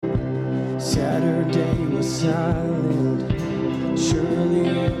Saturday was silent, surely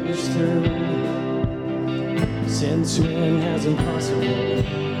it was through. Since when has impossible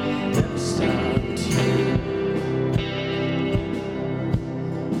ever stopped you?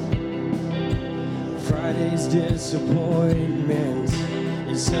 Friday's disappointment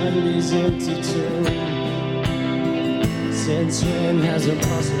is Sunday's empty too. Since when has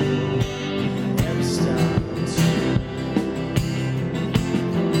impossible ever stopped you?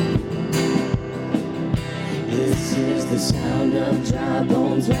 This is the sound of dry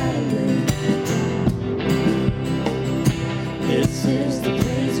bones rattling. This is the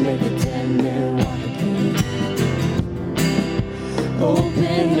praise make a dead man walk again.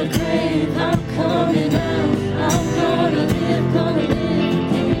 Open the grave, I'm coming out. I'm gonna live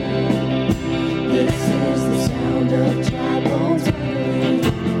again. This is the sound of dry bones rattling.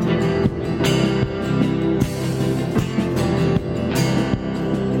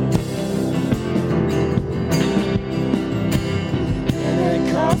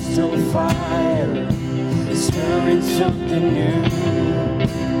 Pentecostal fire, stirring something new.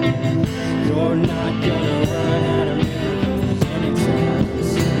 You're not gonna run out of miracles anytime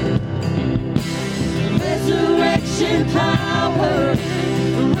soon. Resurrection power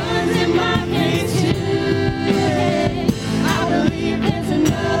runs in my veins today. I believe there's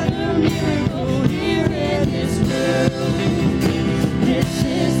another miracle here in this room. This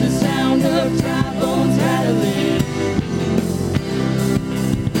is the sound of dry bones rattling.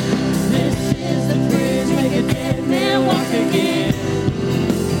 This is the praise make a dead man walk again.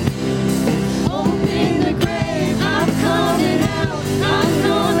 Open the grave, I'm coming out. I'm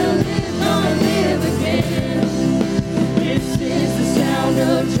gonna live again. This is the sound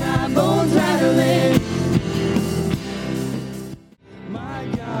of dry bones rattling. My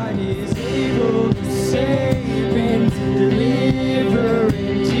God is able to save and to deliver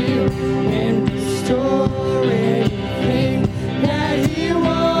and heal and restore anything that He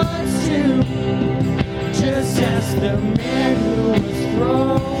wants to. Just ask the man who was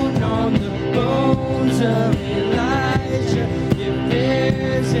thrown on the bones of Elijah if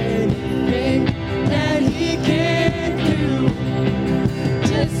there's anything that He can do.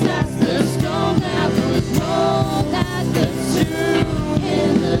 Just ask the stone that was rolled at the tomb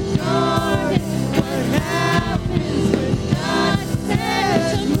in the garden. What happens when God says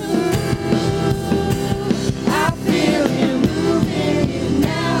move? I feel Him moving it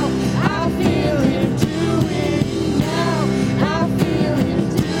now. I feel Him doing it now. I feel Him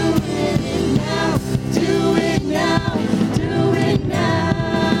doing it now. Do it now. Do it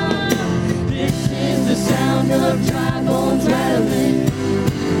now. This is the sound of dry bones rattling.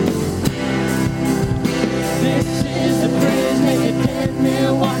 This is the praise make a dead man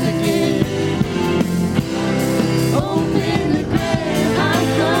walk again. Open the grave, I'm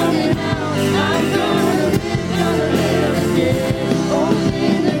coming out. I'm gonna live again.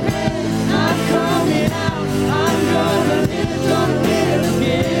 Open the grave, I'm coming out. I'm gonna live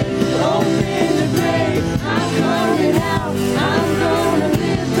again. Open the grave, I'm coming out. I'm gonna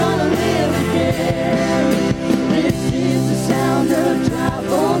live again. This is the sound of dry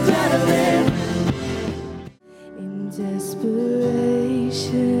bones rattling. In desperation,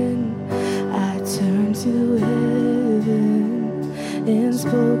 I turned to heaven and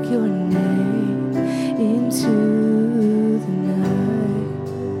spoke your name into the night.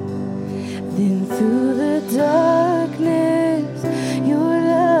 Then through the darkness, your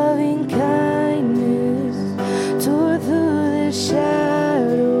loving kindness tore through the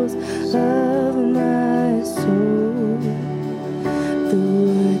shadows of my soul. The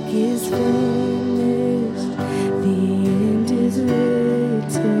work is finished, the end is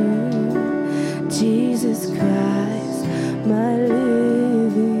written. Jesus Christ, my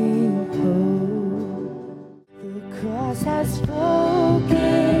living hope. The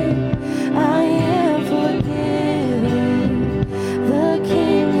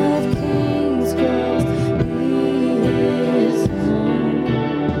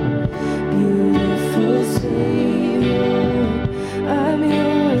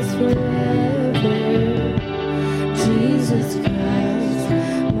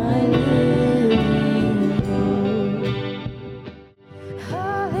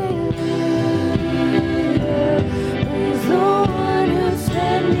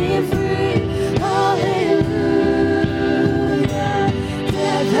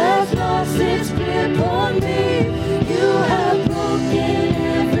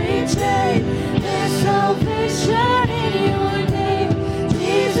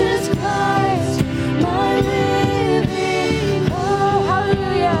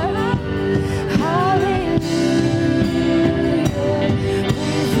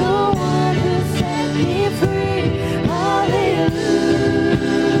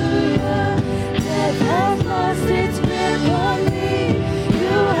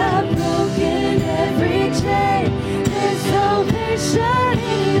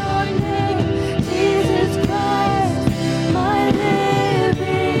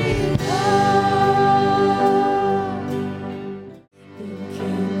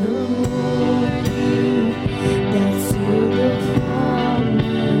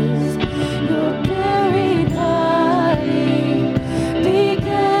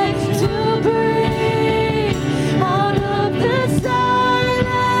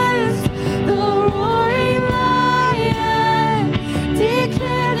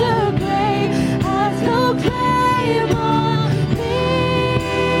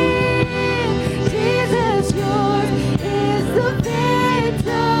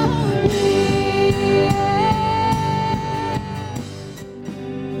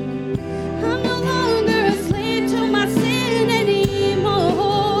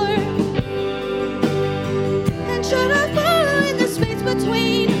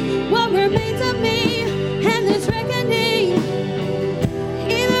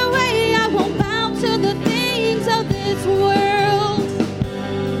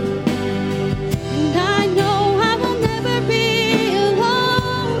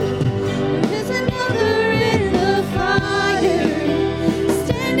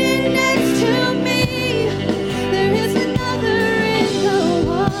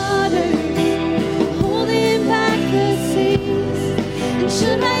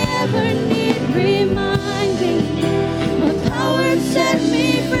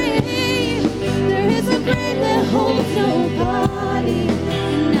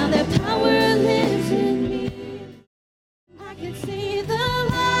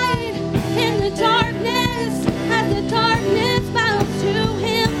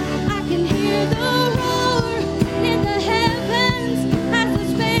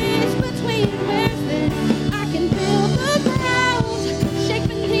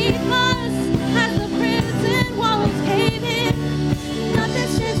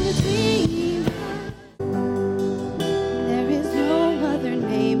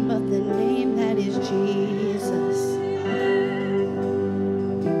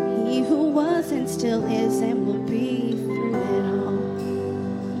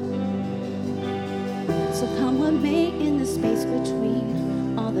someone making the space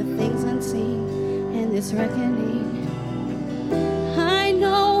between all the things unseen and this reckoning. I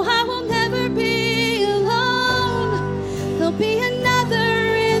know I will never be alone. There'll be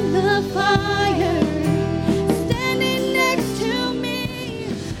another in the fire, standing next to me.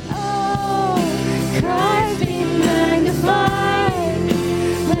 Oh, Christ be magnified.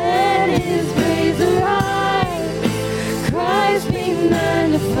 Let his praise arise. Christ be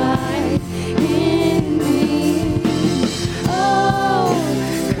magnified in me. Oh,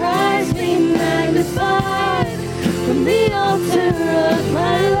 Christ be magnified from the altar of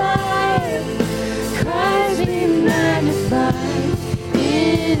my life. Christ be magnified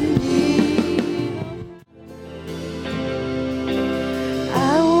in me. I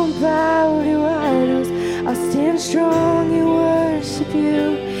won't bow to idols. I'll stand strong and worship you.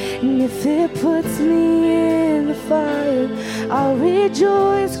 And if it puts me in the fire, I'll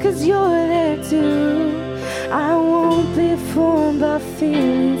rejoice 'cause you're there too. I won't be formed by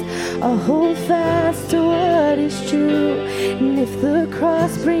feelings. I'll hold fast to what is true. And if the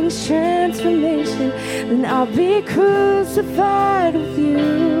cross brings transformation, then I'll be crucified with you.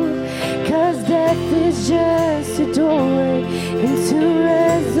 'Cause death is just a doorway into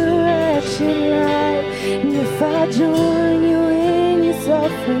resurrection life. And if I join you in your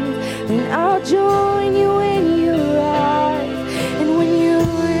suffering, then I'll join you in your rise. And when you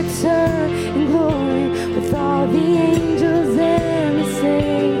return in glory with all the angels and the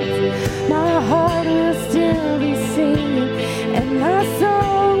saints, my heart will still be singing and my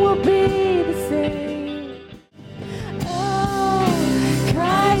song will be the same. Oh,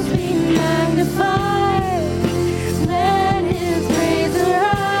 Christ be magnified. Let his praise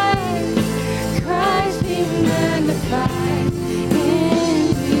arise. Christ be magnified in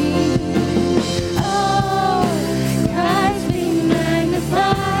me. Oh, Christ be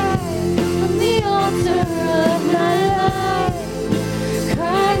magnified from the altar of my life.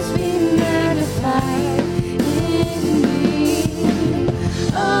 Christ be magnified in me.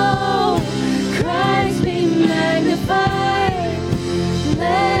 Oh, Christ be magnified.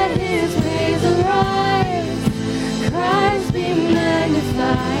 Let his praise arise. Christ be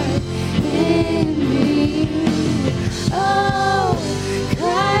magnified in me. Oh,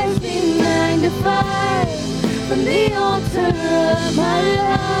 Christ be magnified from the altar of my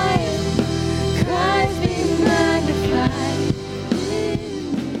life. Christ be magnified in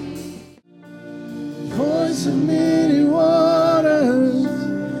me. Voice of many waters,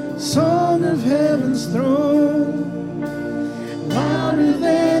 song of heaven's throne, louder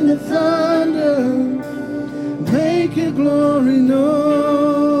than the thunder, make your glory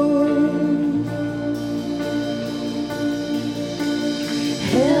known.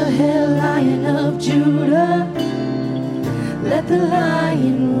 Hail, hail, Lion of Judah, let the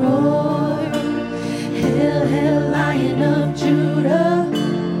lion roar. Hail, hail, Lion of Judah,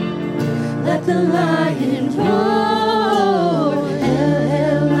 let the lion roar. Hail,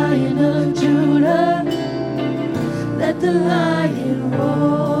 hail, Lion of Judah, let the lion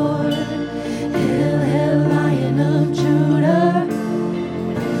roar. Hail, hail, Lion of Judah,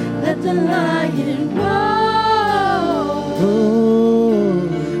 let the lion roar.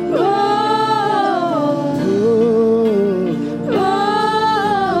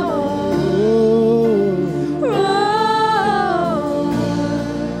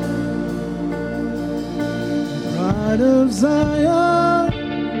 Pride of Zion,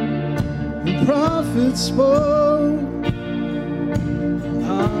 the prophet spoke,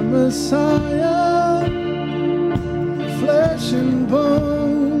 our Messiah, flesh and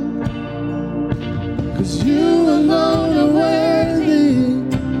bone. 'Cause you alone are worthy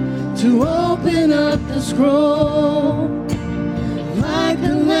to open up the scroll. Like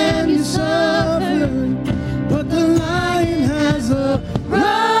the lamb you suffered, but the lion has arose.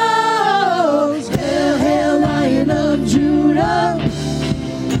 Hail, hail, Lion of Judah,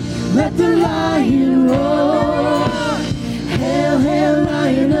 let the lion roar. Hail, hail,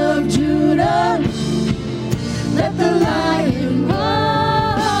 Lion of Judah, let the lion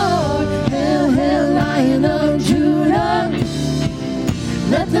roar. Hail, hail, Lion of Judah,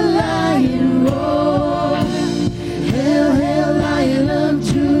 let the lion roar. Hail, hail, Lion of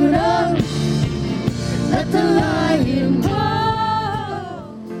Judah, let the lion roar.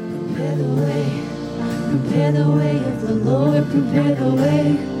 Prepare the way, prepare the way of the Lord, prepare the way.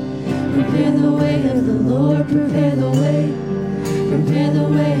 Prepare the way of the Lord, prepare the way. Prepare the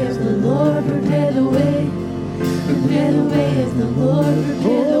way of the Lord, prepare the way. Prepare the way of the Lord,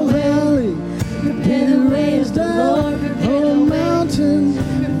 prepare the way. Prepare the way of the Lord, prepare